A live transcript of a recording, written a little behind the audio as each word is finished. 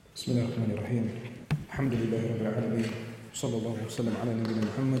بسم الله الرحمن الرحيم الحمد لله رب العالمين صلى الله وسلم على نبينا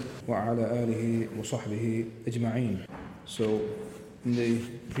محمد وعلى آله وصحبه أجمعين. So in the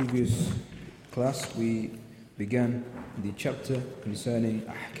previous class we began the chapter concerning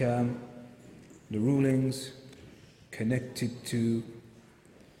ahkam, the rulings connected to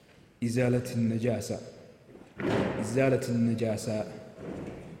izalat al-najasa. Izalat al-najasa,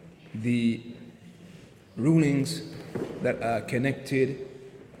 the rulings that are connected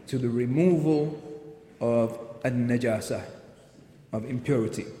to the removal of al-najasa, of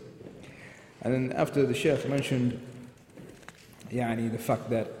impurity. And then after the Shaykh mentioned the fact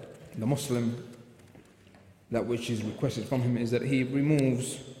that the Muslim, that which is requested from him is that he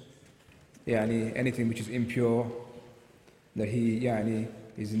removes anything which is impure, that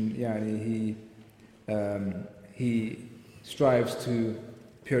he strives to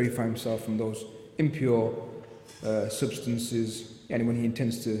purify himself from those impure substances when he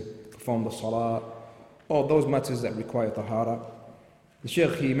intends to perform the salah, or those matters that require tahara. The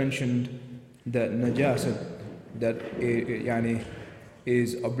Shaykh, he mentioned that najasa, that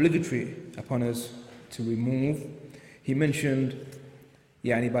is obligatory upon us to remove. He mentioned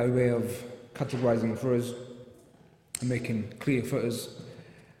by way of categorizing for us, making clear for us,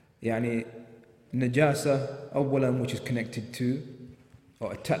 najasa awwalan, which is connected to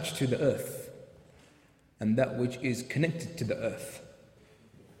or attached to the earth, and that which is connected to the earth.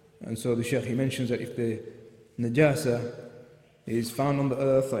 And so the Shaykh, he mentions that if the najasa is found on the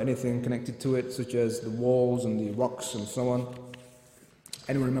earth or anything connected to it, such as the walls and the rocks and so on,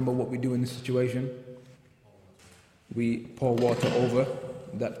 anyone remember what we do in this situation? We pour water over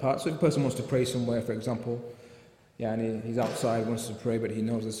that part. So if a person wants to pray somewhere, for example, he's outside, wants to pray, but he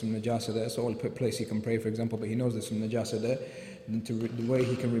knows there's some najasa there, so all the place he can pray, for example, but he knows there's some najasa there, then the way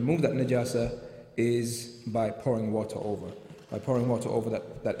he can remove that najasa is by pouring water over.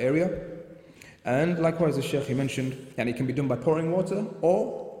 That area. And likewise the Shaykh, he mentioned, it can be done by pouring water,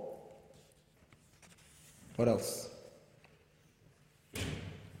 or what else?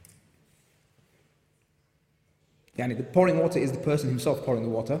 The pouring water is the person himself pouring the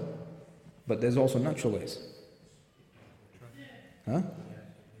water, but there's also natural ways.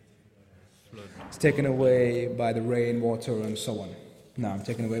 It's taken away by the rainwater and so on. Now,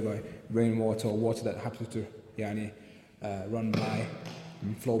 taken away by rainwater or water that happens to run by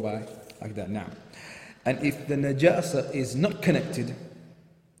and flow by like that. Now, and if the najasa is not connected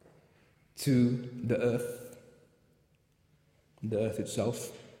to the earth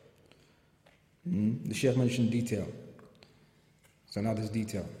itself, the Shaykh mentioned detail. So now there's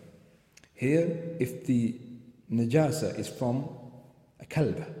detail. Here, if the najasa is from a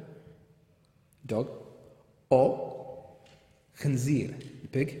kalb, dog, or khanzir,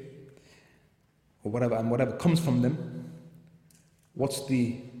 pig, or whatever, and whatever comes from them, what's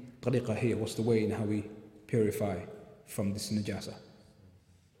the tariqah here? What's the way in how we purify from this najasa?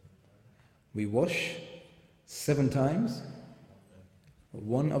 We wash 7 times,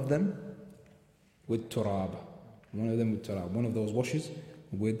 one of them with turab. One of those washes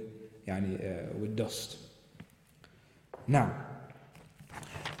with dust. Now,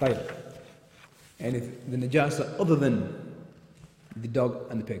 and if the najasa other than the dog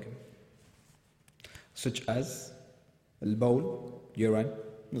and the pig, such as al-bawl, urine,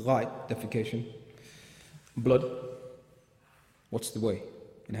 ghait, defecation, blood, what's the way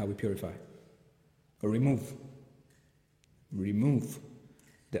in how we purify or remove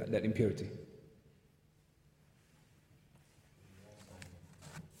that impurity?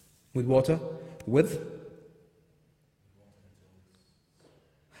 With water, with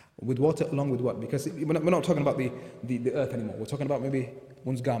water along with what? Because we're not talking about the earth anymore. We're talking about maybe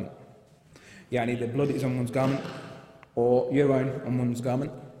one's garment. The blood is on one's garment, or urine on one's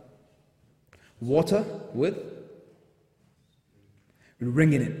garment. Water with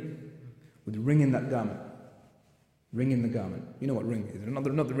wringing it, with wringing that garment, wringing the garment. You know what ring is? Not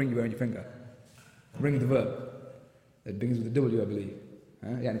the ring you wear on your finger. Ring, the verb. It begins with a W, I believe.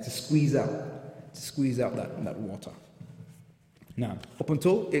 To squeeze out that water. Now, up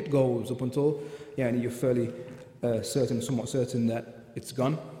until you're fairly somewhat certain that it's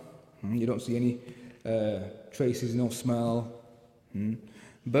gone. You don't see any traces, no smell.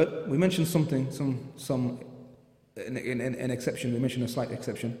 But we mentioned something, an exception. We mentioned a slight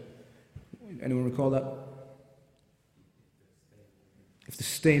exception. Anyone recall that? If the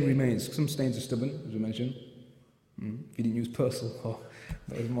stain remains, some stains are stubborn, as we mentioned. If you didn't use Persil or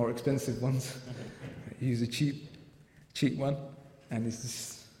those more expensive ones, use a cheap one, and it's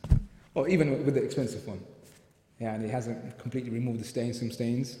just, or even with the expensive one. And it hasn't completely removed the stains. Some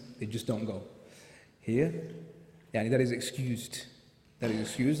stains, they just don't go. Here, that is excused. that is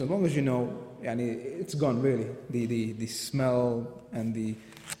excused, as long as you know, it's gone really. The smell and the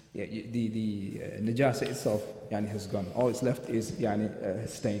najasa itself has gone. All it's left is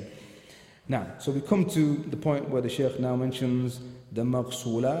stain. Now, so we come to the point where the Shaykh now mentions the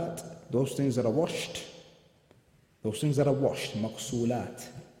maghsulat, those things that are washed. Those things that are washed, maghsulat.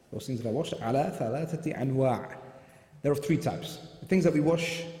 Those things that are washed, ala thalathati anwa'. There are three types. The things that we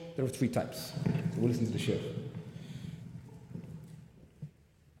wash, there are three types. So we'll listen to the Shaykh.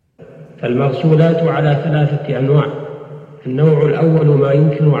 فالمغسولات على ثلاثة أنواع. النوع الأول ما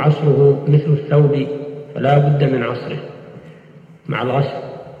يمكن عصره مثل الثوب فلا بد من عصره مع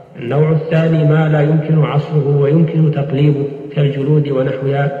الغسل. النوع الثاني ما لا يمكن عصره ويمكن تقليبه كالجلود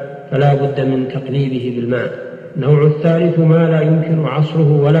ونحوها فلا بد من تقليبه بالماء. النوع الثالث ما لا يمكن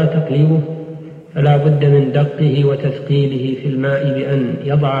عصره ولا تقليبه فلا بد من دقه وتثقيله في الماء بأن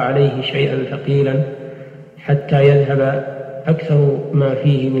يضع عليه شيئا ثقيلا حتى يذهب أكثر ما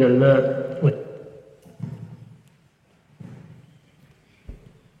فيه من الماء.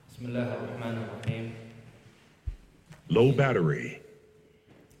 بسم الله الرحمن الرحيم. Low battery.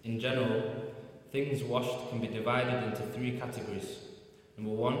 In general, things washed can be divided into three categories.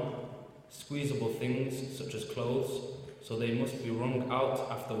 Number one, squeezable things such as clothes, so they must be wrung out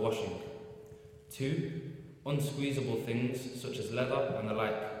after washing. Two, unsqueezable things such as leather and the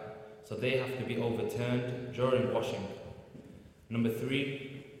like, so they have to be overturned during washing. Number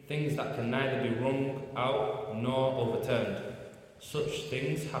three, things that can neither be wrung out nor overturned. Such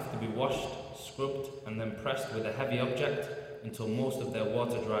things have to be washed, scrubbed and then pressed with a heavy object until most of their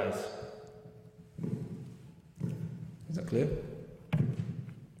water dries. Is that clear?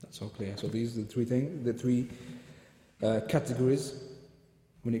 That's all clear. So these are the three things, the three categories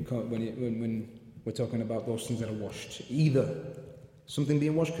when we're talking about those things that are washed. Either something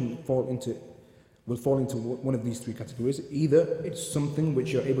being washed will fall into one of these three categories. Either it's something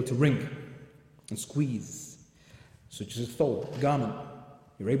which you're able to wring and squeeze, such as a thawb, garment.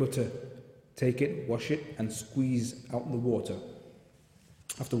 You're able to take it, wash it, and squeeze out the water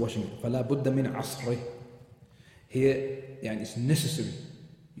after washing it. فَلَا بُدَّ مِنْ عَصْرِهِ. Here, it's necessary.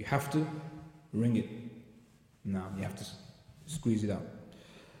 You have to wring it. Now, you have to squeeze it out.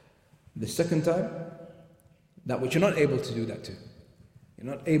 The second type, that which you're not able to do that to.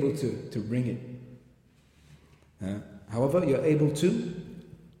 You're not able to wring it. However, you're able to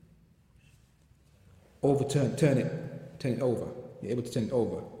turn it over. You're able to turn it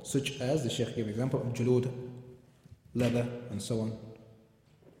over. Such as the Shaykh gave an example of julud, leather, and so on.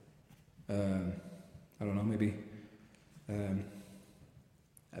 I don't know, maybe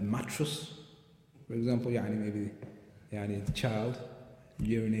a mattress, for example, maybe the child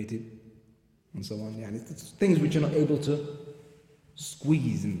urinated, and so on. It's things which you're not able to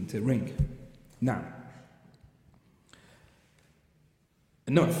squeeze and to wring. Now,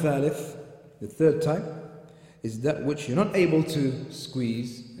 النوع الثالث, the third type, is that which you're not able to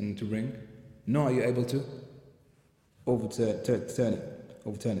squeeze and to wring, nor are you able to overturn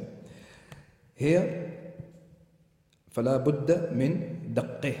it. Here, فلا بد من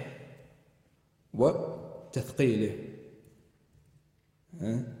دقه وتثقيله.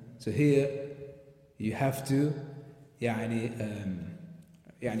 So here you have to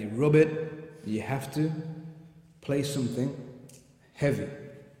rub it. You have to place something heavy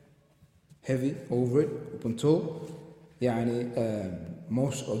over it up until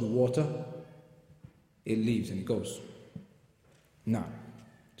most of the water it leaves and it goes. Now,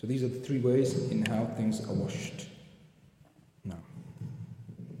 so these are the three ways in how things are washed. Now,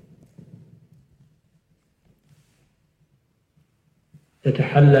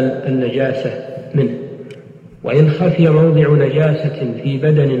 تتحلل النجاسة منه. وإن خفي موضع نجاسة في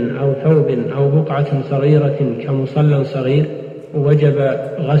بدن أو ثوب أو بقعة صغيرة كمصلى صغير وجب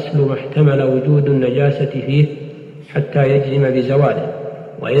غسل ما احتمل وجود النجاسة فيه حتى يجزم بزواله.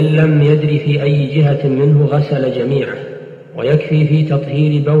 وإن لم يدر في أي جهة منه غسل جميعه. ويكفي في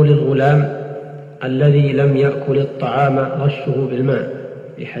تطهير بول الغلام الذي لم يأكل الطعام رشه بالماء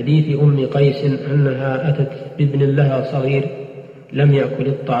لحديث أم قيس أنها أتت بابن لها صغير لم يأكل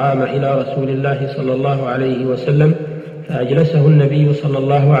الطعام إلى رسول الله صلى الله عليه وسلم فأجلسه النبي صلى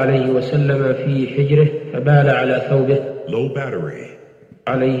الله عليه وسلم في حجره فبال على ثوبه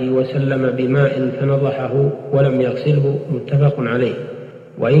عليه وسلم بماء فنضحه ولم يغسله متفق عليه.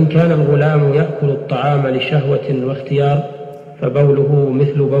 وإن كان الغلام يأكل الطعام لشهوة واختيار فبوله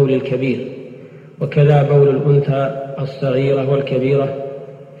مثل بول الكبير وكذا بول الأنثى الصغيرة والكبيرة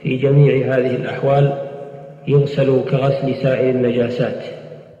في جميع هذه الأحوال يغسل كغسل سائر النجاسات.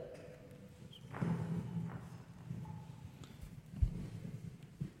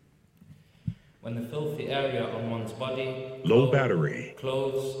 when the filthy area on one's body, Low battery.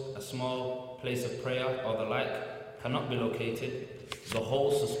 clothes, a small place of prayer, or the like, cannot be located, the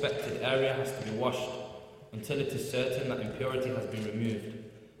whole suspected area has to be washed until it is certain that impurity has been removed.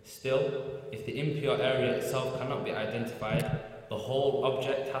 Still, if the impure area itself cannot be identified, the whole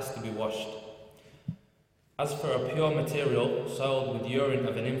object has to be washed. As for a pure material soiled with urine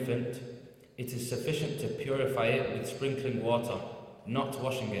of an infant, it is sufficient to purify it with sprinkling water, not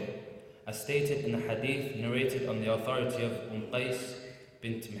washing it. As stated in the hadith narrated on the authority of Qais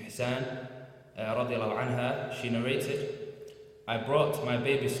bint Mihsan, radiallahu anha, she narrated, I brought my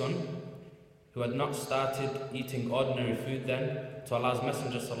baby son, who had not started eating ordinary food then, to Allah's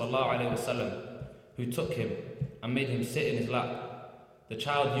Messenger sallallahu alaihi wasallam, who took him and made him sit in his lap. The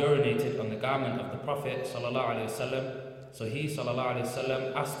child urinated on the garment of the Prophet sallallahu alaihi wasallam, so he sallallahu alaihi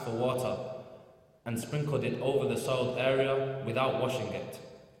wasallam asked for water and sprinkled it over the soiled area without washing it.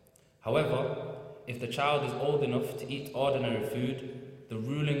 However, if the child is old enough to eat ordinary food, the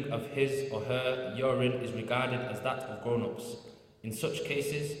ruling of his or her urine is regarded as that of grown-ups. In such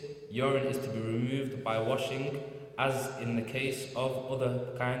cases, urine is to be removed by washing, as in the case of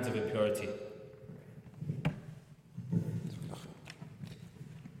other kinds of impurity.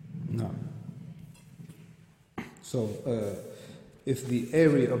 No. So, if the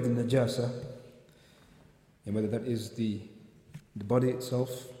area of the najasa, and whether that is the body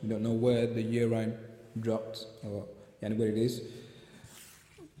itself, we don't know where the urine dropped or where it is,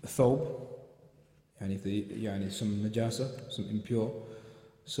 a thobe, and if the some najasa, some impure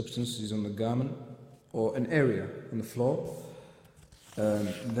substance is on the garment or an area on the floor,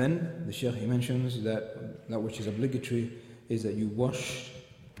 then the Shaykh he mentions that which is obligatory is that you wash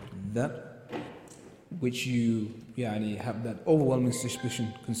that which you have that overwhelming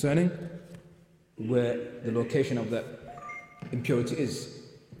suspicion concerning where the location of that impurity is.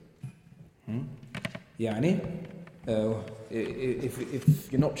 If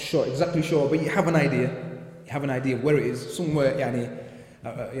you're not exactly sure, but you have an idea where it is, somewhere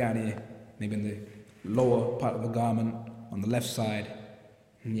maybe in the lower part of the garment on the left side,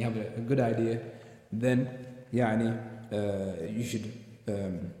 and you have a good idea, then you should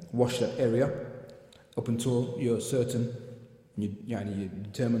wash that area up until you're certain, you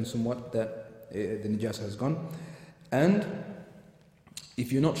determine somewhat that the najasa has gone. And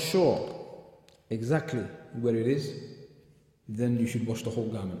if you're not sure exactly where it is, then you should wash the whole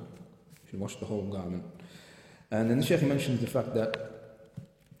garment. And then the Shaykh mentions the fact that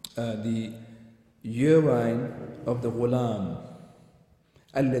the urine of the ghulam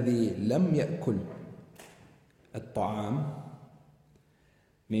الذي لم يأكل الطعام,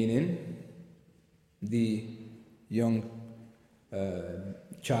 meaning the young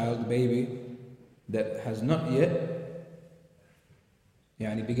child, baby, that has not yet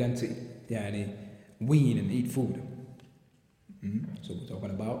began to wean and eat food. So we're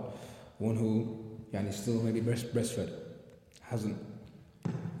talking about one who still maybe breastfed, hasn't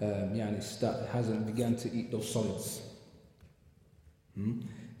hasn't begun to eat those solids.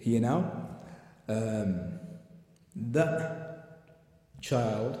 Here now, that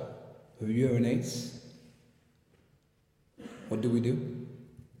child who urinates, what do we do?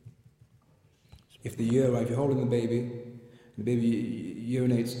 If you're holding the baby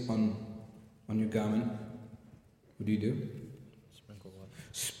urinates on your garment, what do?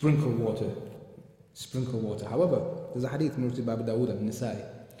 Sprinkle water. However, there's a hadith narrated by Abu Dawood and Nasa'i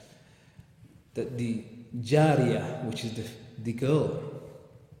that the Jariya, which is the girl,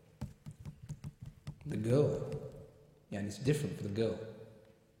 it's different for the girl.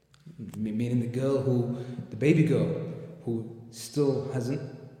 Meaning the baby girl who still hasn't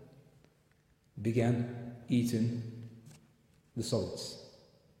began eating the solids,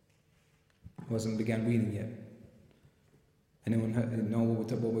 who hasn't began weaning yet. Anyone know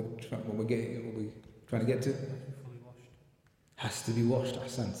what we're trying to get to? Has to be washed.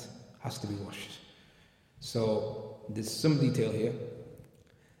 Ahsant. Has to be washed. So there's some detail here.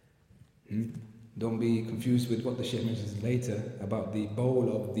 Don't be confused with what the Shaykh mentions later about the bowl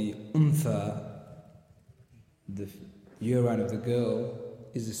of the untha. The urine of the girl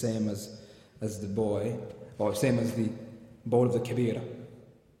is the same as the boy, or same as the bowl of the kabira.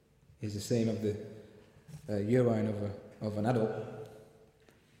 Is the same of the urine of an adult.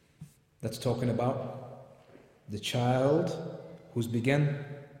 That's talking about the child who's began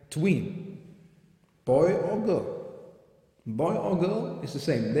to wean. Boy or girl, it's the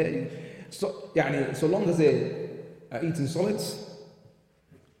same. So long as they are eating solids,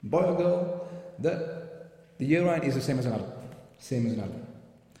 boy or girl, the urine is the same as an adult.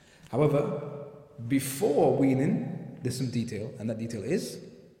 However, before weaning, there's some detail, and that detail is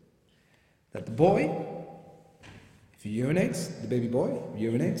That the boy, if he urinates, the baby boy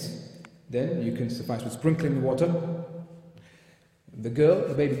urinates, then you can suffice with sprinkling the water. The girl,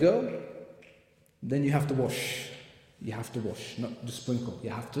 the baby girl, then you have to wash. You have to wash, not just sprinkle. You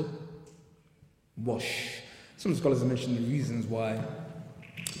have to wash. Some scholars have mentioned the reasons why.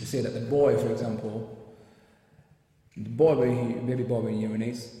 They say that the boy, for example, the boy, baby boy, when he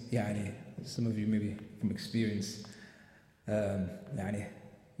urinates, some of you maybe from experience,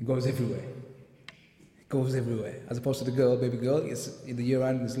 it goes everywhere. It goes everywhere. As opposed to the girl, baby girl, the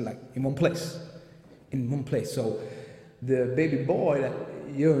urine is like in one place. In one place. So the baby boy that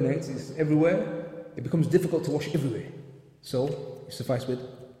urinates is everywhere. It becomes difficult to wash everywhere. So you suffice with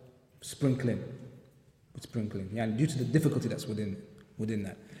sprinkling. With sprinkling. Due to the difficulty that's within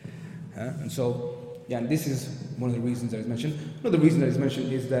that. And so, this is one of the reasons that is mentioned. Another reason that is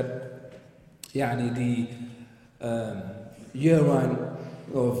mentioned is that the urine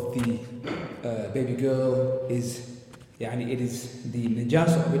of the baby girl is, it is, the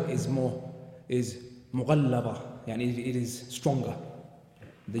najasa of it is mughallaba, it is stronger.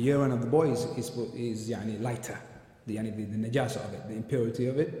 The urine of the boy is lighter. The najasa of it, the impurity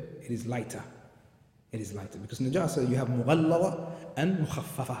of it, it is lighter. It is lighter. Because najasa, you have mughallaba and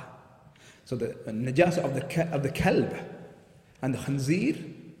mukhaffafa. So the najasa of the kalb and the khanzir,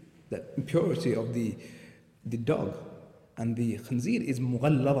 the impurity of the dog and the khanzir is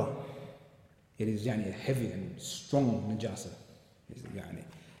mughallaba. It is heavy and strong najasa.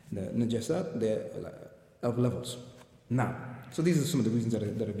 The najasa, they're of levels. Now, so these are some of the reasons that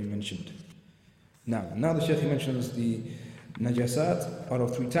have been mentioned. Now the Shaykh mentions the najasat out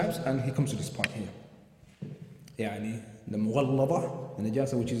of 3 types, and he comes to this point here. The mughallaba, the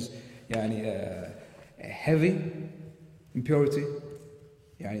najasa which is a heavy impurity,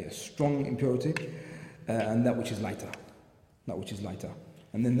 a strong impurity, and that which is lighter.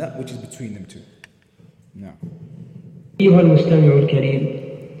 And then that which is between them two. Now. أيها المستمع الكريم،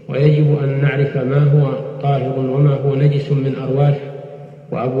 ويجب أن نعرف ما هو طاهر وما هو نجس من أرواث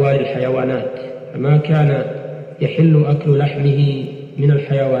وأبوال الحيوانات. فما كان يحل أكل لحمه من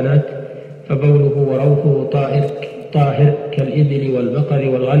الحيوانات فبوله وروثه طاهر كالإبل والبقر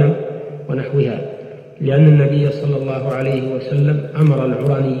والغنم ونحوها، لأن النبي صلى الله عليه وسلم أمر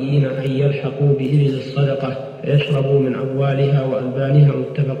العرانيين أن يلحقوا بإبل الصدقة فيشربوا من أبوالها وألبانها،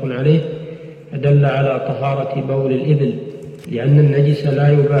 متفق عليه، فدل على طهارة بول الإبل، لأن النجس لا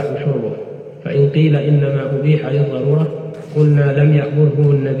يباح شربه. فإن قيل إنما أبيح للضرورة قلنا لم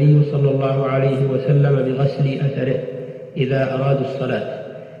يأمره النبي صلى الله عليه وسلم بغسل أثره إذا أرادوا الصلاة،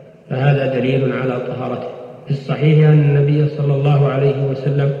 فهذا دليل على طهارته. في الصحيح أن النبي صلى الله عليه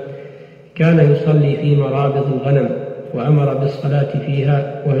وسلم كان يصلي في مرابض الغنم وأمر بالصلاة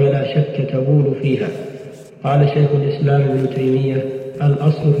فيها، وهي لا شك تبول فيها. قال شيخ الإسلام ابن تيمية: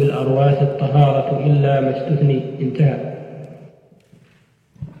 الأصل في الأرواث الطهارة إلا ما استثني. انتهى.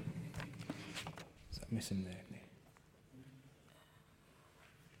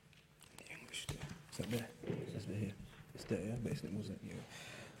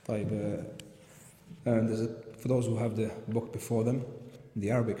 For those who have the book before them,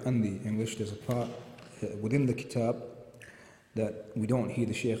 the Arabic and the English, there's a part within the kitab that we don't hear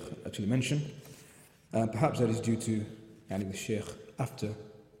the Shaykh actually mention. Perhaps that is due to the Shaykh, after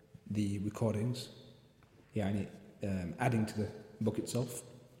the recordings, adding to the book itself.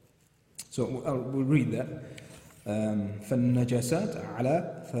 So we'll read that. فَالنَّجَاسَاتْ عَلَى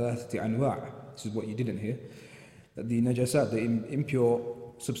ثَلَاثَةِ أَنْوَاعٍ. This is what you didn't hear. That the najasat, the impure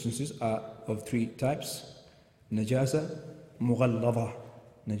substances, are of 3 types. Najasa mughallada.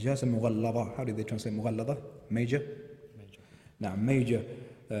 Najasa mughallada. How did they translate mughallada? Major? Now, major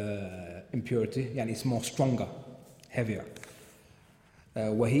impurity, it's more stronger, heavier.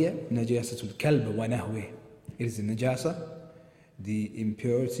 وهي نجاسة الكلب ونحوه. It is the najasa, the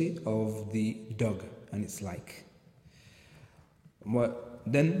impurity of the dog and its like.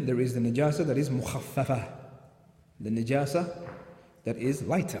 Then there is the najasa that is mukhaffafa, the najasa that is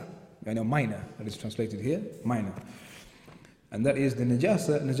lighter, minor, that is translated here, minor. And that is the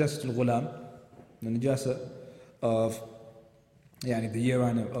najasatul ghulam, the najasa of the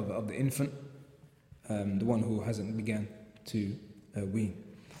urine of the infant, the one who hasn't begun to wean.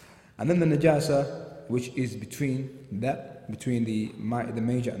 And then the najasa which is between the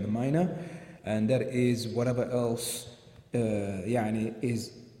major and the minor, and that is whatever else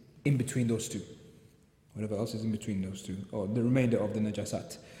is in between those two. Whatever else is in between those two, or the remainder of the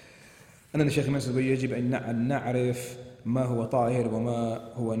najasat. And then the Shaykh mentions ويجب أن نعرف ما هو طاهر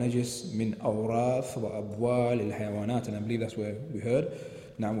وما هو نجس من أوراث وأبوال الحيوانات. And I believe that's where we heard.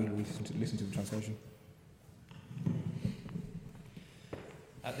 Now we'll listen to the translation.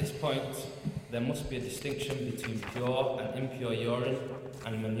 At this point, there must be a distinction between pure and impure urine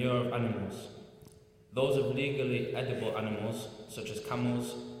and manure of animals. Those of legally edible animals, such as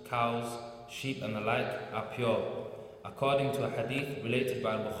camels, cows, sheep and the like, are pure, according to a hadith related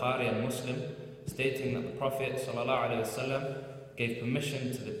by Bukhari and Muslim, stating that the Prophet ﷺ gave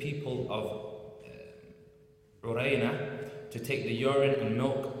permission to the people of Urayna to take the urine and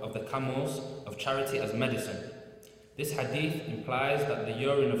milk of the camels of charity as medicine. This hadith implies that the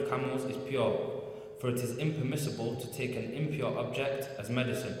urine of camels is pure, for it is impermissible to take an impure object as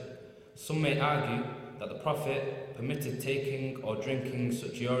medicine. Some may argue that the Prophet permitted taking or drinking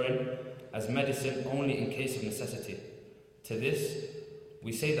such urine as medicine only in case of necessity. To this,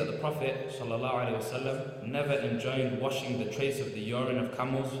 we say that the Prophet ﷺ never enjoined washing the trace of the urine of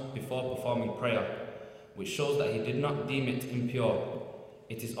camels before performing prayer, which shows that he did not deem it impure.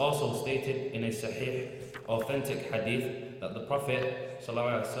 It is also stated in a sahih, authentic hadith that the Prophet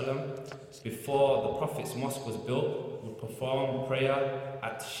ﷺ, before the Prophet's mosque was built, would perform prayer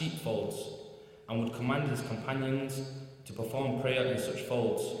at sheepfolds and would command his companions to perform prayer in such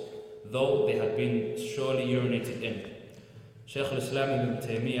folds, though they had been surely urinated in. Shaykh al-Islam ibn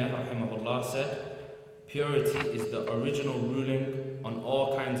Taymiyyah rahimahullah said, "Purity is the original ruling on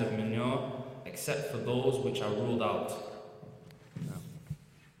all kinds of manure except for those which are ruled out."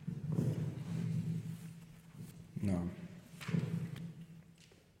 No.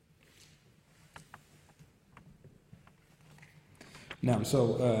 Now,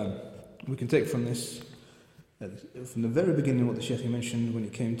 so we can take from this, from the very beginning, what the Shaykh mentioned when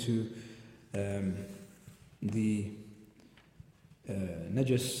it came to the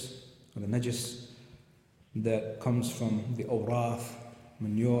najis that comes from the awrath,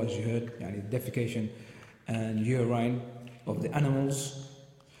 manure, as you heard, yani defecation and urine of the animals.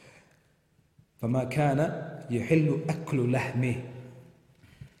 فَمَا كَانَ يَحِلُّ أَكْلُ لَحْمِهِ,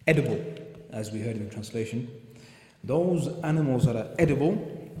 edible, as we heard in the translation. Those animals that are edible,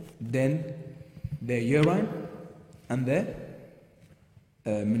 then their urine and their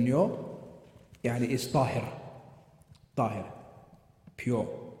manure يعني is طاهر, pure.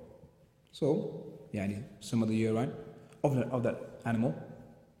 So يعني some of the urine of that animal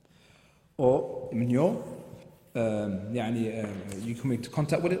or manure you come into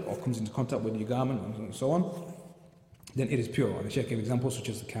contact with it or comes into contact with your garment and so on, then it is pure. And the Shaykh gave examples such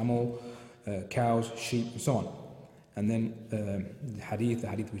as the camel, cows, sheep and so on. And then the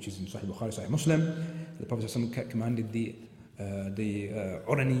hadith which is in Sahih Bukhari, Sahih Muslim, the Prophet ﷺ commanded the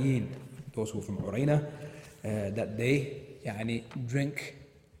Uraniyin, those who are from Urayna, that they drink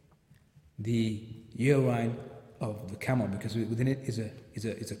the urine of the camel, because within it is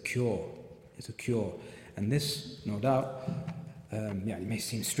a cure. It's a cure. And this, no doubt, may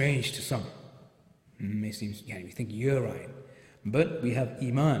seem strange to some. May seem, we think urine. But we have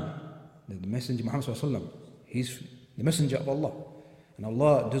Iman, that the Messenger Muhammad ﷺ, he's the Messenger of Allah. And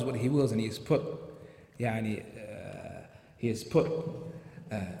Allah does what He wills, and He has put,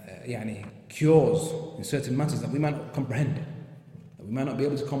 cures in certain matters that we might not comprehend, that we might not be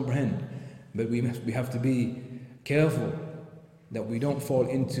able to comprehend. But we have to be careful that we don't fall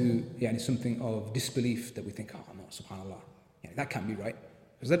into something of disbelief, that we think, oh no, subhanallah, that can't be right.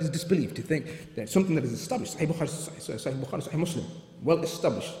 Because that is disbelief, to think that something that is established, Sahih Bukhari, Sahih Muslim, well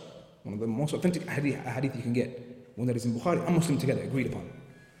established, one of the most authentic hadith you can get, one that is in Bukhari and Muslim together, agreed upon.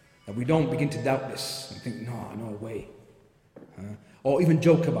 That we don't begin to doubt this and think, no way. Or even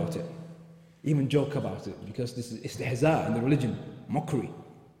joke about it. Because this is istihza in the religion, mockery.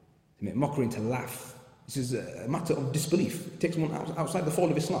 To make mockery and to laugh. This is a matter of disbelief. It takes one outside the fold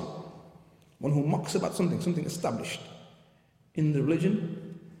of Islam. One who mocks about something established in the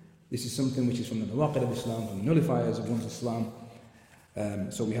religion. This is something which is from the nawaqid of Islam, from the nullifiers of one's Islam.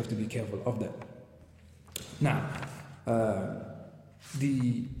 So we have to be careful of that. Now, one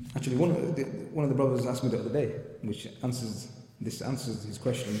of the brothers asked me the other day, which answers his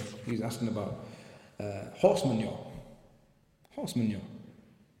question. He's asking about horse manure.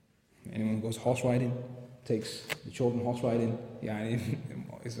 Anyone who goes horse riding, takes the children horse riding,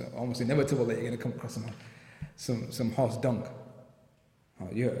 it's almost inevitable that you're going to come across some horse dung.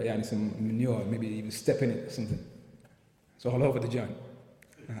 Some manure, maybe even step in it or something. It's all over the joint.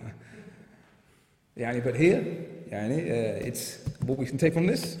 But here, it's what we can take from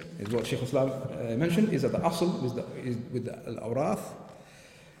this is what Shaykh al-Islam mentioned, is that the asl with the al-awrath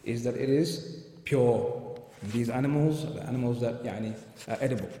is that it is pure. And these animals are the animals that are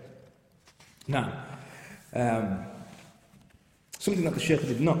edible. Now, something that the Shaykh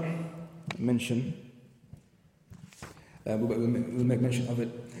did not mention, we'll make mention of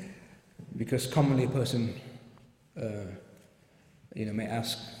it, because commonly a person may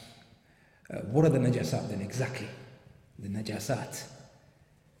ask, what are the najasat then exactly? The najasat.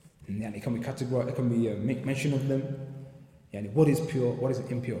 And it can be categorized, it can be make mention of them. What is pure, what is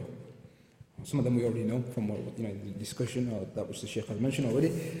impure? Some of them we already know from the discussion that which the Shaykh has mentioned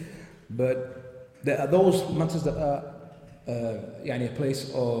already. But there are those matters that are a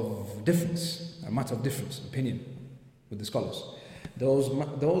place of difference, a matter of difference, opinion with the scholars. Those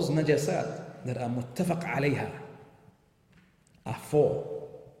najasat that are muttafaq alayha are four.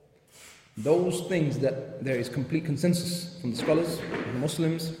 Those things that there is complete consensus from the scholars, the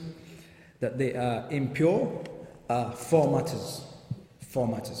Muslims, that they are impure are four matters. Four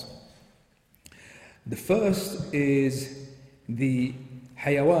matters. The first is the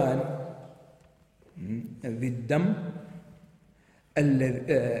hayawan, the dam,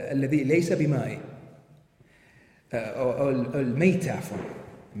 الذي ليس بماء أو الميتة عفوا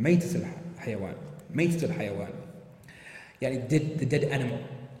ميتة الحيوان ميتة الحيوان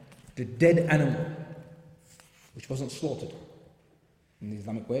the dead animal which wasn't slaughtered in the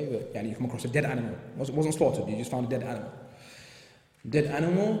Islamic way, but you come across a dead animal, wasn't slaughtered, you just found a dead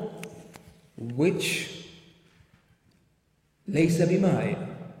animal which ليس بماء.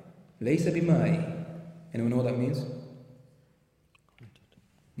 Anyone know what that means?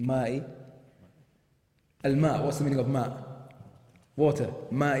 Ma'i. Al-ma', what's the meaning of ma'? Water.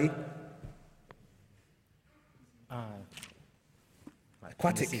 Ma'i.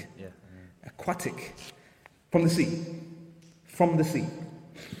 Aquatic. Yeah. Aquatic. From the sea. From the sea.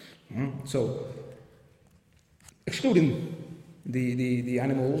 So, excluding the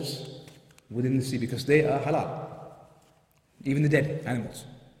animals within the sea because they are halal. Even the dead animals.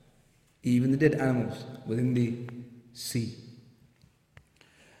 Even the dead animals within the sea.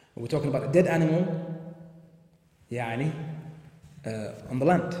 We're talking about a dead animal, on the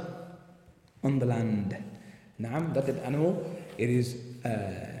land. On the land. Naam, that dead animal, it is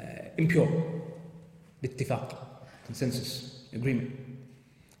impure. Bittifaq, consensus, agreement.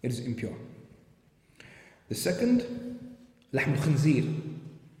 It is impure. The second, lahm al-khinzir.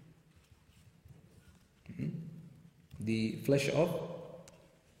 The flesh of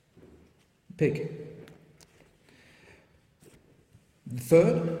pig. The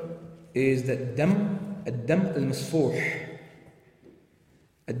third is that dam al-masfuh.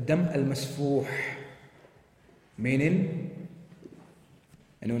 Ad-dam al-masfuh. Meaning,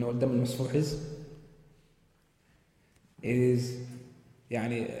 anyone know what dam al-masfuh is? It is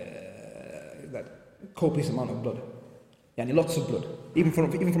that copious amount of blood. Lots of blood. Even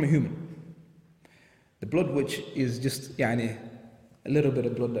from a human. The blood which is just a little bit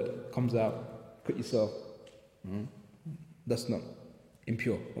of blood that comes out, cut yourself. That's not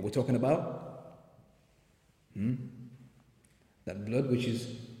impure. What we're talking about, that blood which is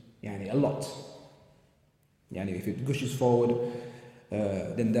a lot. If it gushes forward,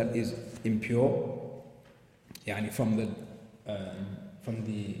 then that is impure. From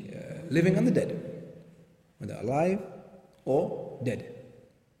the living and the dead, whether alive or dead.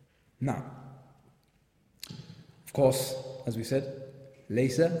 Now, of course, as we said,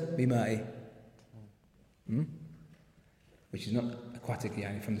 laysa bima'i, which is not aquatic,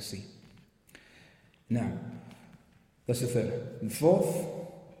 from the sea. Now, that's the third. The fourth,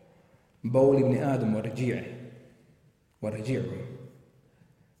 bawl ibn Adam wa raji'u,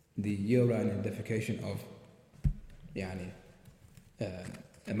 the urine and defecation of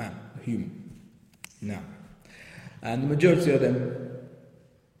a man, a human. Now, and the majority of them,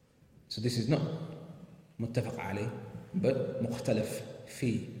 so this is not muttafaq alayh, but mukhtalaf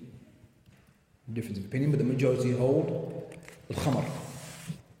fi, difference of opinion, but the majority hold al-khamar.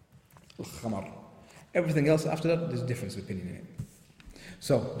 Everything else after that, there's a difference of opinion in it.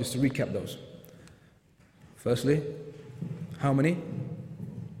 So, just to recap those. Firstly, how many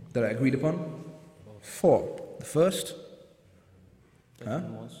that I agreed upon? 4. The first,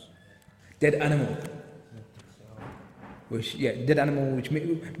 dead animal. Dead animal, which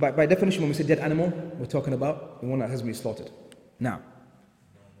by definition, when we say dead animal, we're talking about the one that has been slaughtered. Now,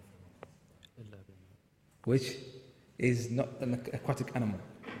 which is not an aquatic animal,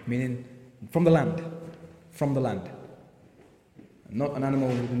 meaning from the land, not an animal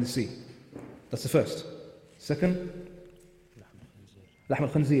within the sea. That's the first. Second, lahm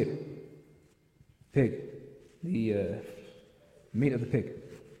al-khinzir, pig, the meat of the pig.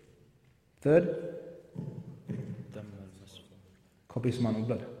 Third, copious amount of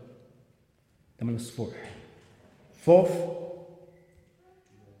blood. Dam al-masfuh. Fourth,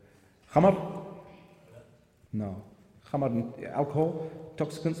 khamar. No. Khamar, alcohol,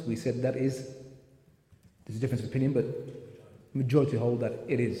 intoxicants, we said there's a difference of opinion, but majority hold that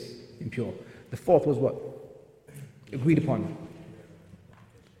it is impure. The fourth was what? Agreed upon.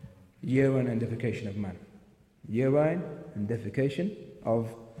 urine and defecation of man. Urine and defecation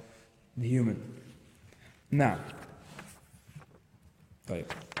of the human. Now, right.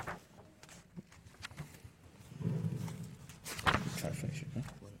 Try to finish it, huh?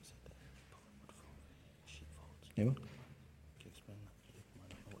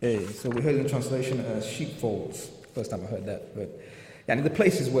 So we heard in the translation sheepfolds. First time I heard that. But the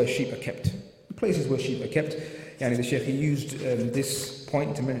places where sheep are kept. The places where sheep are kept. The Shaykh used this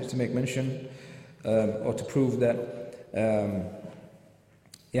point to make mention or to prove that the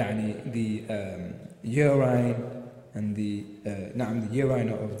urine and the urine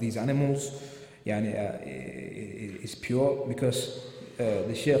of these animals is pure, because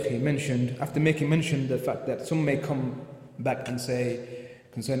the Shaykh, he mentioned, after making mention the fact that some may come back and say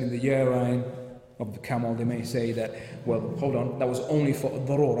concerning the urine of the camel, they may say that, well, hold on, that was only for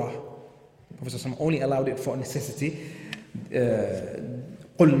darura. Prophet only allowed it for necessity.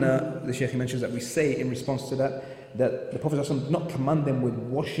 Qulna, the Shaykh mentions that we say in response to that the Prophet did not command them with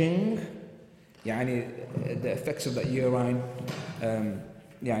washing the effects of that urine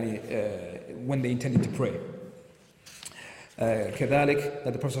when they intended to pray. كذلك,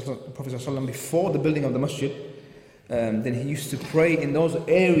 that the Prophet before the building of the masjid, then he used to pray in those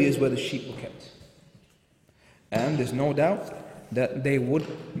areas where the sheep were kept. And there's no doubt that they would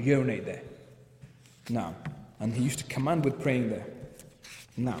urinate there. Now, and he used to command with praying there.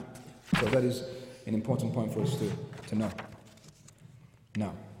 Now, so that is an important point for us to know.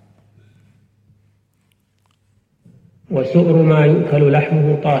 Now. وسؤر ما يؤكل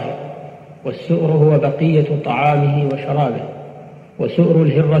لحمه طاهر، والسؤر هو بقية طعامه وشرابه. وسؤر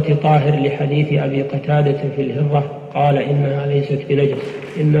الهرة طاهر لحديث أبي قتادة في الهرة قال إنها ليست بنجس،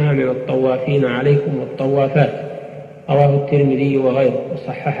 إنها من الطوافين عليكم والطوافات. رواه الترمذي وغيره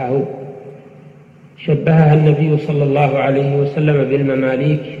وصححه. شبهها النبي صلى الله عليه وسلم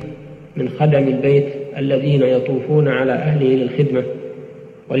بالمماليك من خدم البيت الذين يطوفون على أهله للخدمة،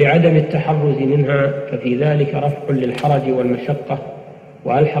 ولعدم التحرز منها ففي ذلك رفع للحرج والمشقة.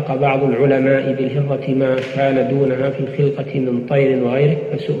 وألحق بعض العلماء بالهرة ما كان دونها في الخلقة من طير وغيره،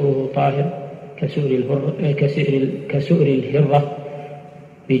 فسؤره طاهر كسؤر الهرة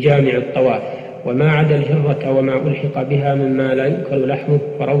بجامع الطواف. وما عدا الهرة وما ألحق بها مما لا يؤكل لحمه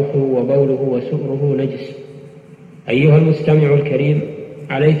فروحه وبوله وسؤره نجس. أيها المستمع الكريم،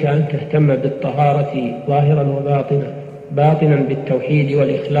 عليك أن تهتم بالطهارة ظاهرا وباطنا، باطنا بالتوحيد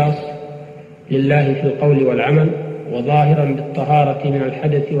والإخلاص لله في القول والعمل، وظاهرا بالطهارة من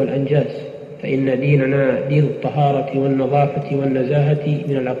الحدث والأنجاس، فإن ديننا دين الطهارة والنظافة والنزاهة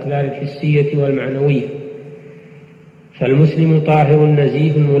من الأقدار الحسية والمعنوية. فالمسلم طاهر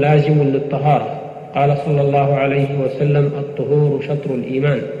نزيه ملازم للطهارة. قال صلى الله عليه وسلم: الطهور شطر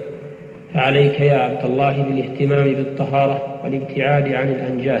الإيمان. فعليك يا عبد الله بالاهتمام بالطهارة والابتعاد عن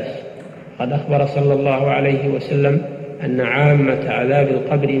الأنجاس. قد أخبر صلى الله عليه وسلم أن عامة عذاب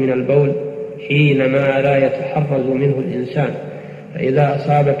القبر من البول حينما لا يتحرز منه الإنسان، فإذا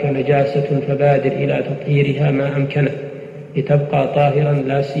أصابك نجاسة فبادر إلى تطهيرها ما أمكنه لتبقى طاهرا،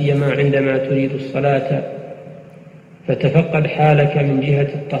 لا سيما عندما تريد الصلاة، فتفقد حالك من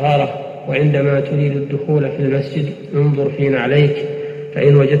جهة الطهارة. وعندما تريد الدخول في المسجد انظر في نعليك،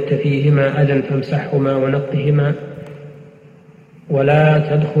 فإن وجدت فيهما أذى فامسحهما ونقهما، ولا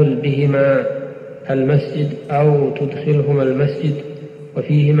تدخل بهما المسجد أو تدخلهما المسجد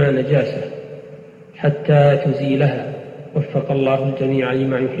وفيهما نجاسة حتى تزيلها. وفق الله الجميع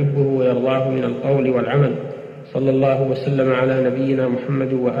لما يحبه ويرضاه من القول والعمل. صلى الله وسلم على نبينا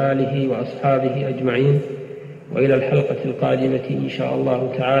محمد وآله وأصحابه أجمعين، وإلى الحلقة القادمة إن شاء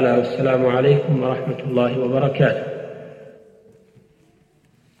الله تعالى، والسلام عليكم ورحمة الله وبركاته.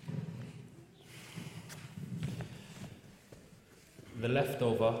 The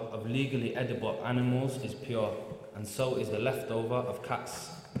leftover of legally edible animals is pure, and so is the leftover of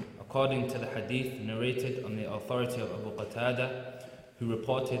cats, according to the hadith narrated on the authority of Abu Qatada, who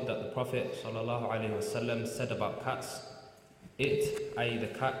reported that the Prophet ﷺ said about cats, "It, i.e.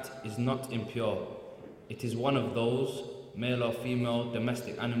 the cat, is not impure. It is one of those, male or female,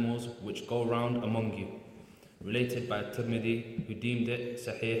 domestic animals which go round among you." Related by Tirmidhi, who deemed it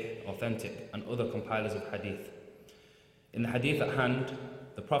sahih, authentic, and other compilers of hadith. In the hadith at hand,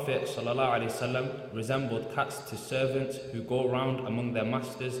 the Prophet ﷺ resembled cats to servants who go round among their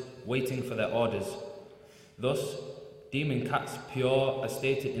masters waiting for their orders. Thus, deeming cats pure, as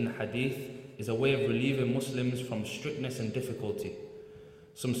stated in the hadith, is a way of relieving Muslims from strictness and difficulty.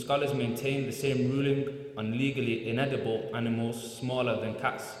 Some scholars maintain the same ruling on legally inedible animals smaller than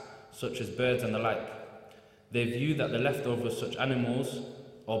cats, such as birds and the like. They view that the leftover of such animals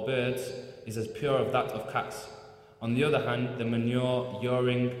or birds is as pure as that of cats. On the other hand, the manure,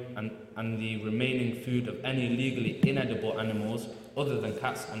 urine, and the remaining food of any legally inedible animals other than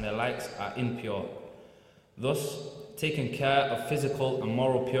cats and their likes are impure. Thus, taking care of physical and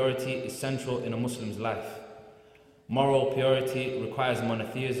moral purity is central in a Muslim's life. Moral purity requires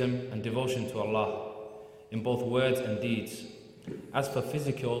monotheism and devotion to Allah in both words and deeds. As for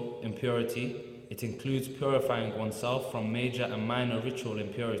physical impurity, it includes purifying oneself from major and minor ritual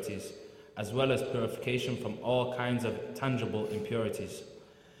impurities, as well as purification from all kinds of tangible impurities.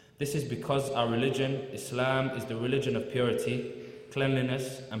 This is because our religion, Islam, is the religion of purity,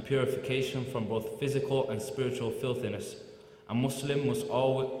 cleanliness, and purification from both physical and spiritual filthiness. A Muslim must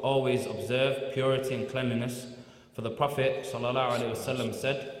always observe purity and cleanliness, for the Prophet ﷺ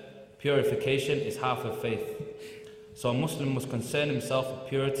said, "Purification is half of faith." So a Muslim must concern himself with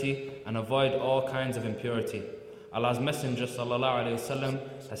purity and avoid all kinds of impurity. Allah's Messenger ﷺ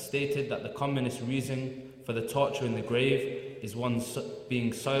has stated that the commonest reason for the torture in the grave is one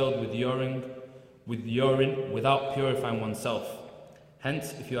being soiled with urine without purifying oneself.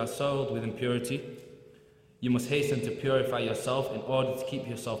 Hence, if you are soiled with impurity, you must hasten to purify yourself in order to keep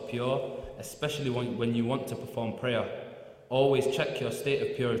yourself pure, especially when you want to perform prayer. Always check your state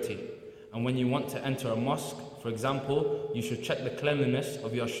of purity. And when you want to enter a mosque, for example, you should check the cleanliness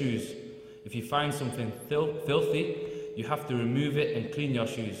of your shoes. If you find something filthy, you have to remove it and clean your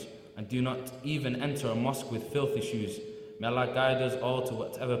shoes. And do not even enter a mosque with filthy shoes. May Allah guide us all to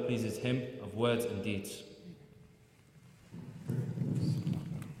whatever pleases Him of words and deeds.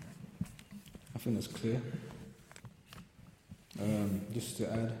 I think that's clear. Just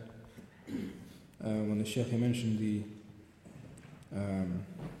to add, when the Shaykh mentioned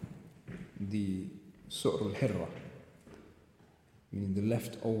the su'r al-hirra, meaning the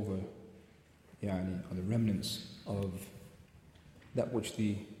leftover, or the remnants of that which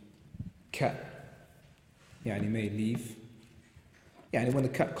the cat may leave. When the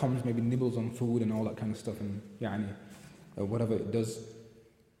cat comes, maybe nibbles on food and all that kind of stuff, and whatever it does,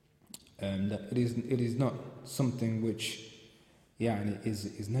 that it is not something which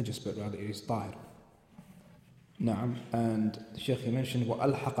is najis, but rather it is tahir. نعم. And the Shaykh mentioned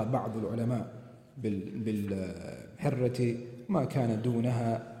وألحق بعض العلماء بالحرة ما كان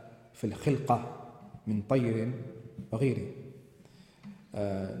دونها في الخلقة من طير وغيره.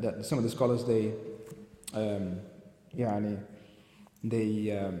 That some of the scholars they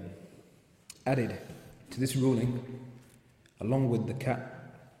added to this ruling, along with the cat,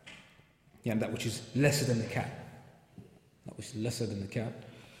 that which is lesser than the cat. That which is lesser than the cat.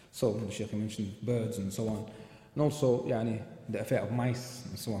 So the Shaykh mentioned birds and so on. And also, the affair of mice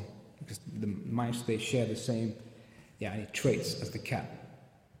and so on. Because the mice, they share the same traits as the cat.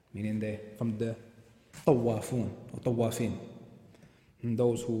 Meaning they're from the tawafun or tawafin. And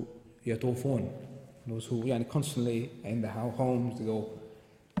those who yatufun. Those who constantly in the homes, they go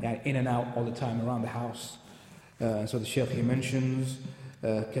in and out all the time around the house. So the Shaykh, he mentions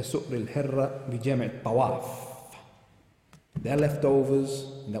كَسُؤْرِ الْحِرَّةِ بِجَمْعِ الطَّوَافِ. Their leftovers,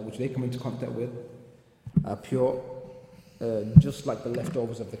 that which they come into contact with, are pure, just like the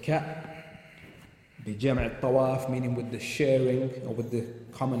leftovers of the cat. بِجَمْعِ الطَّوَافِ, meaning with the sharing or with the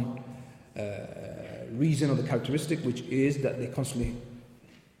common reason or the characteristic, which is that they constantly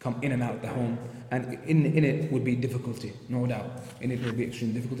come in and out of the home, and in it would be difficulty, no doubt. In it would be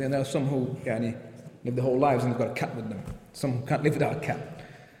extreme difficulty, and there are some who live their whole lives and they've got a cat with them. Some who can't live without a cat.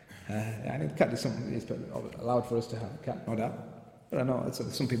 The cat is something it's allowed for us to have a cat, no doubt. But I know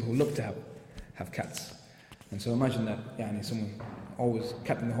some people who love to have cats, and so imagine that someone always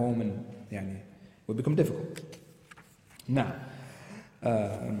cat in the home, and would become difficult. Now,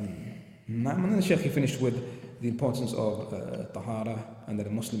 and then the Shaykh, he finished with the importance of tahara, and that a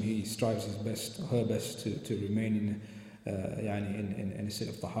Muslim, he strives his best, her best, to remain in a state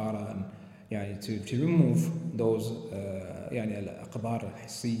of tahara, and to remove those al-aqdar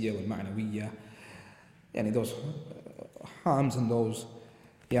al-hissiyya wal-ma'nawiyya, those harms and those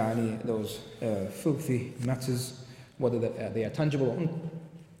filthy matters, whether they are tangible or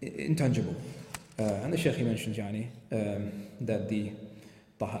intangible. And the Shaykh, he mentions that there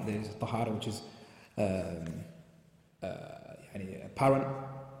is tahara which is apparent,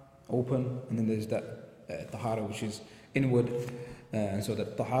 open, and then there's that tahara which is inward. And so the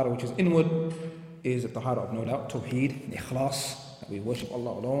tahara which is inward is a tahara of, no doubt, tawheed, ikhlas, that we worship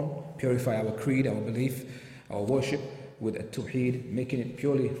Allah alone, purify our creed, our belief, our worship with a tawheed, making it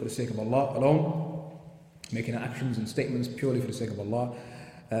purely for the sake of Allah alone, making our actions and statements purely for the sake of Allah.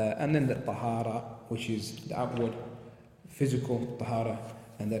 And then the tahara, which is the outward, physical tahara,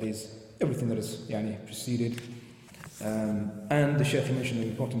 and that is everything that is preceded. And the Shaykh mentioned an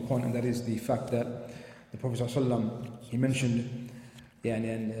important point, and that is the fact that the Prophet ﷺ, he mentioned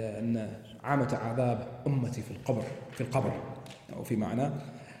يعني أن عامة عذاب أمتي في القبر أو في معنى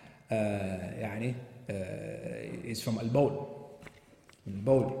يعني is from البول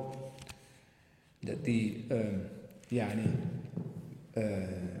that the يعني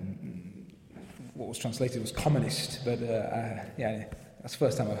what was translated was communist, but يعني that's the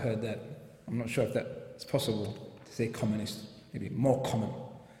first time I've heard that. I'm not sure if that's possible to say communist. Maybe more common.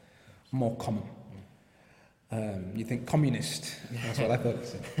 You think communist? That's what I thought it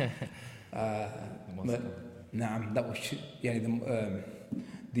said. But نعم, that was يعني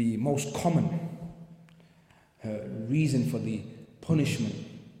the most common reason for the punishment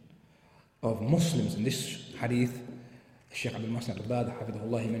of Muslims in this hadith. Shaykh Abdul Muhsin al-Abbad,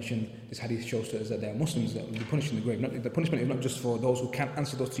 Hafidhullah, he mentioned this hadith shows to us that there are Muslims that will be punished in the grave. The punishment is not just for those who can't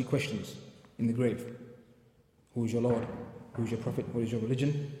answer those three questions in the grave. Who is your Lord? Who is your Prophet? What is your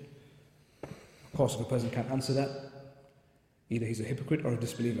religion? Of course, if a person can't answer that, either he's a hypocrite or a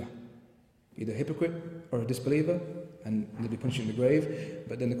disbeliever. Either a hypocrite or a disbeliever, and they'll be punished in the grave.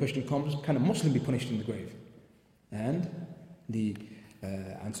 But then the question comes, can a Muslim be punished in the grave? And the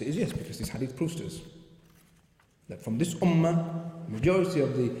answer is yes, because this hadith proves to us that from this ummah, majority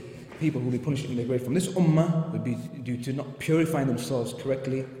of the people who will be punished in the grave from this ummah will be due to not purifying themselves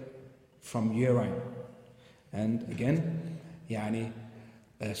correctly from urine. And again, yani,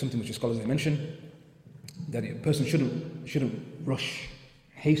 something which the scholars have mentioned, that a person shouldn't rush,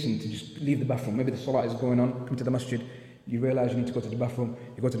 hasten to just leave the bathroom. Maybe the salah is going on, come to the masjid, you realize you need to go to the bathroom,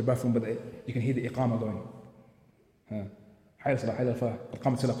 you go to the bathroom, but you can hear the iqamah going. Hayya salah, hayya salah, qad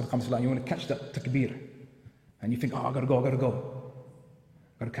qamat salah, you want to catch that takbir. And you think, I gotta gotta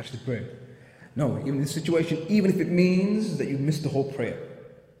catch the prayer. No, even in this situation, even if it means that you missed the whole prayer,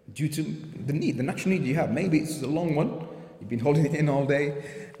 due to the natural need you have. Maybe it's a long one, you've been holding it in all day,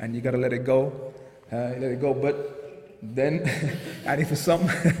 and you gotta let it go. But then, and for some,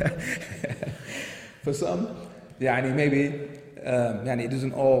 maybe it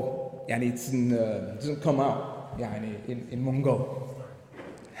doesn't all, it doesn't come out in one go.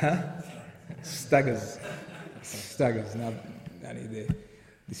 Staggers now.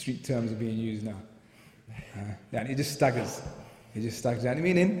 The street terms are being used now. It just staggers.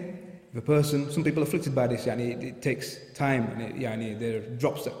 Meaning, if a person, some people are afflicted by this, it takes time, and there are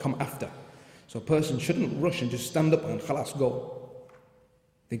drops that come after. So a person shouldn't rush and just stand up and khalas, go,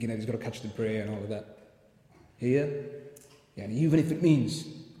 thinking that he's got to catch the prayer and all of that. Here, even if it means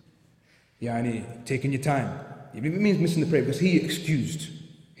taking your time, even if it means missing the prayer, because here you're excused.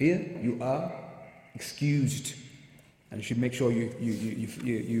 Here you are excused, and you should make sure you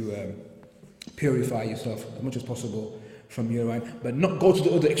purify yourself as much as possible from urine, but not go to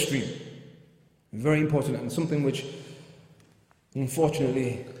the other extreme. Very important, and something which,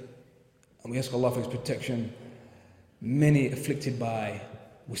 unfortunately, and we ask Allah for His protection, many afflicted by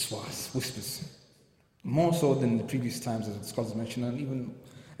whispers, more so than the previous times, as the scholars mentioned, and even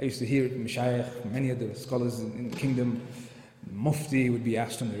I used to hear it from Mashayikh, many of the scholars in the kingdom. Mufti would be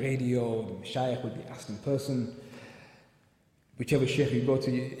asked on the radio, the Mashayikh would be asked in person. Whichever sheikh you go to,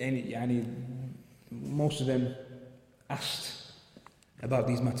 most of them asked about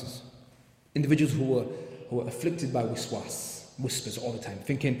these matters. Individuals who were afflicted by whispers all the time,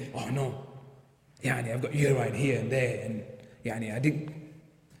 thinking, oh no, I've got urine here and there, and I didn't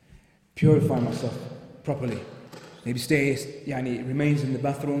purify myself properly. Maybe remains in the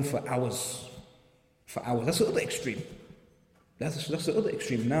bathroom for hours. That's the other extreme. That's the other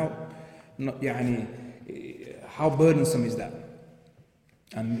extreme. Now, how burdensome is that?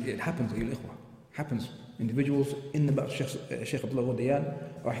 And it happens, happens. Individuals in the bath. Shaykh Abdullah Ghudayyan,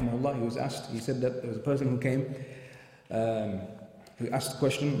 rahimahullah, he was asked, he said that there was a person who came, who asked the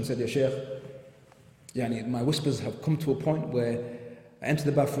question and said, Ya Shaykh, my whispers have come to a point where I enter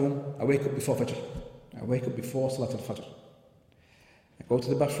the bathroom, I wake up before Fajr. I wake up before Salat al-Fajr. I go to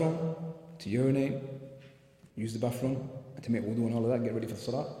the bathroom to urinate, use the bathroom, and to make wudu and all of that, get ready for the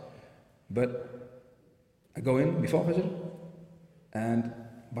Salah. But I go in before Fajr, and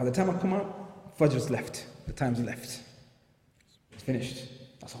by the time I come out, Fajr's left. The time's left. It's finished.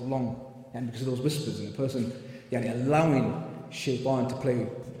 That's how long. And because of those whispers, and the person allowing shaitan to play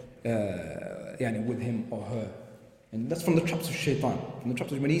with him or her. And that's from the traps of shaitan. From the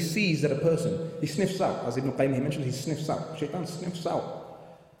traps of, when he sees that a person, he sniffs out, as Ibn Qayyim he mentioned, he sniffs out. Shaitan sniffs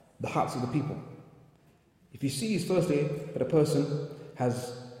out the hearts of the people. If he sees firstly that a person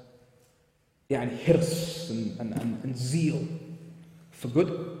has hirs and zeal for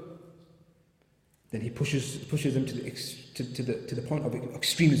good, then he pushes them to the point of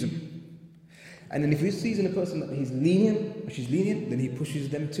extremism. And then if he sees in a person that he's lenient, or she's lenient, then he pushes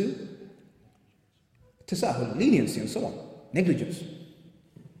them to tasahul, leniency and so on, negligence.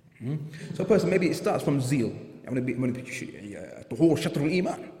 So a person, maybe it starts from zeal.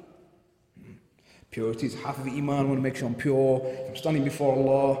 Purity is half of the iman. I want to make sure I'm pure. If I'm standing before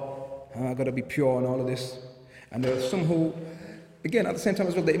Allah, I've got to be pure and all of this. And there are some who, again, at the same time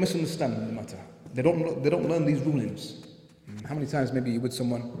as well, they misunderstand the matter. They don't learn these rulings. How many times maybe you're with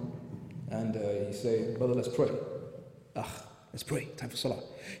someone and you say, brother, let's pray. Let's pray, time for salah.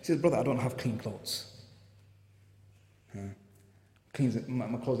 He says, brother, I don't have clean clothes.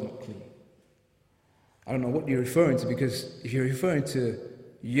 My clothes are not clean. I don't know what you're referring to, because if you're referring to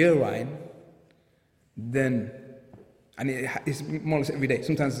urine, then, and it's more or less every day.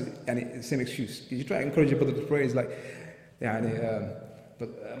 Sometimes, and it's the same excuse. You try to encourage your brother to pray, it's like,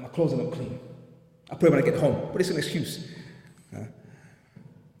 but my clothes are not clean. I pray when I get home, but it's an excuse.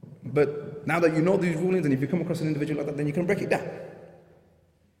 But now that you know these rulings, and if you come across an individual like that, then you can break it down.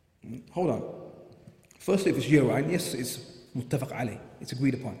 Hold on. Firstly, if it's urine, yes, it's muttafaq alayh, it's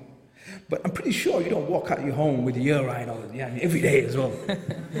agreed upon. But I'm pretty sure you don't walk out your home with urine every day as well.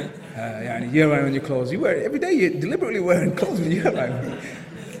 Urine on your clothes. You wear it every day. You're deliberately wearing clothes with urine.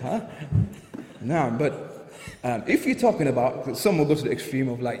 No, but if you're talking about, some will go to the extreme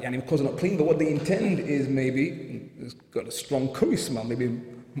of like, clothes are not clean, but what they intend is maybe it's got a strong curry smell. Maybe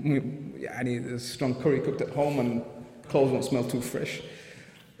there's strong curry cooked at home and clothes won't smell too fresh.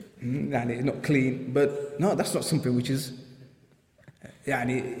 It's not clean. But no, that's not something which is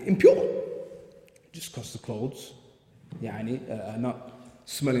impure. Just because the clothes are not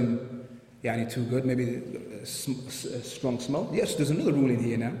smelling too good, maybe a strong smell. Yes, there's another ruling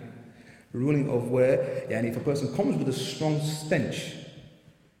here now. A ruling of where if a person comes with a strong stench,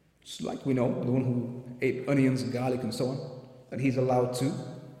 just like we know, the one who ate onions and garlic and so on, that he's allowed to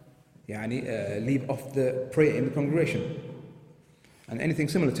leave off the prayer in the congregation. And anything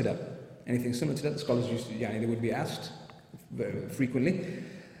similar to that, the scholars used to, they would be asked very frequently,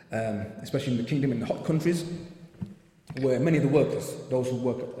 especially in the kingdom, in the hot countries, where many of the workers, those who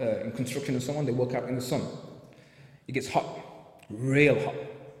work in construction and so on, they work out in the sun. It gets hot, real hot,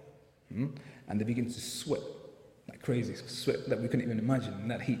 and they begin to sweat like crazy, sweat that we couldn't even imagine in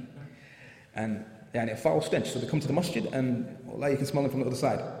that heat. And a foul stench, so they come to the masjid and you can smell them from the other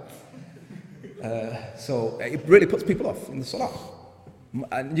side. So it really puts people off in the salah.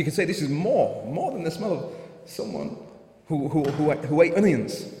 And you can say this is more than the smell of someone who ate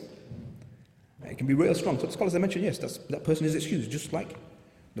onions. It can be real strong. So the scholars, they mention, yes, that person is excused, just like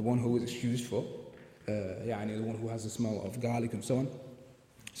the one who is excused for, the one who has the smell of garlic and so on.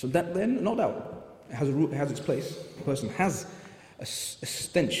 So that then, no doubt, it has its place. The person has a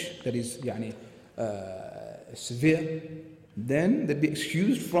stench that is severe, then they'd be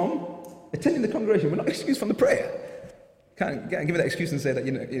excused from attending the congregation. We're not excused from the prayer. Can't give it that excuse and say that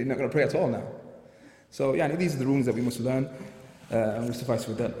you're not going to pray at all now. So these are the rulings that we must learn, and we suffice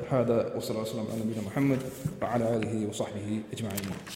with that. هذا وصلى الله على نبينا محمد وعلى آله وصحبه أجمعين.